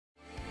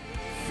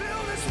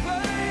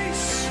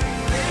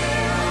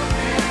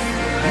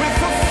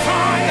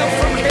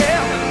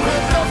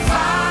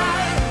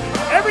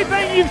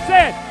you've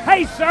said.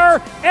 Hey,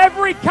 sir,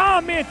 every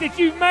comment that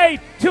you've made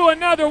to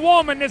another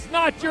woman that's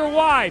not your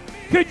wife,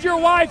 could your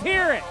wife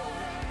hear it?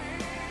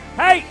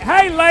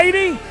 Hey,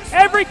 lady,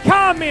 every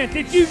comment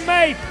that you've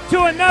made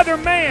to another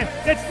man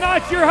that's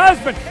not your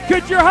husband,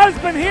 could your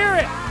husband hear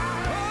it?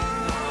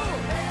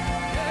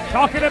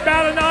 Talking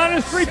about an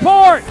honest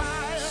report.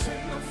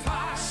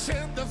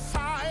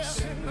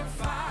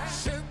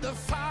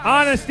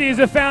 Honesty is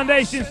a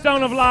foundation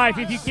stone of life.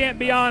 If you can't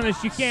be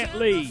honest, you can't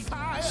lead.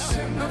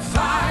 Send the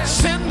fire,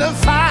 send the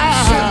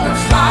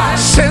fire,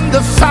 send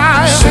the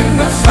fire, send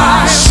the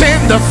fire,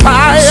 send the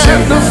fire,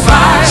 send the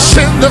fire,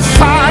 send the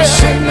fire,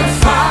 send the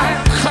fire.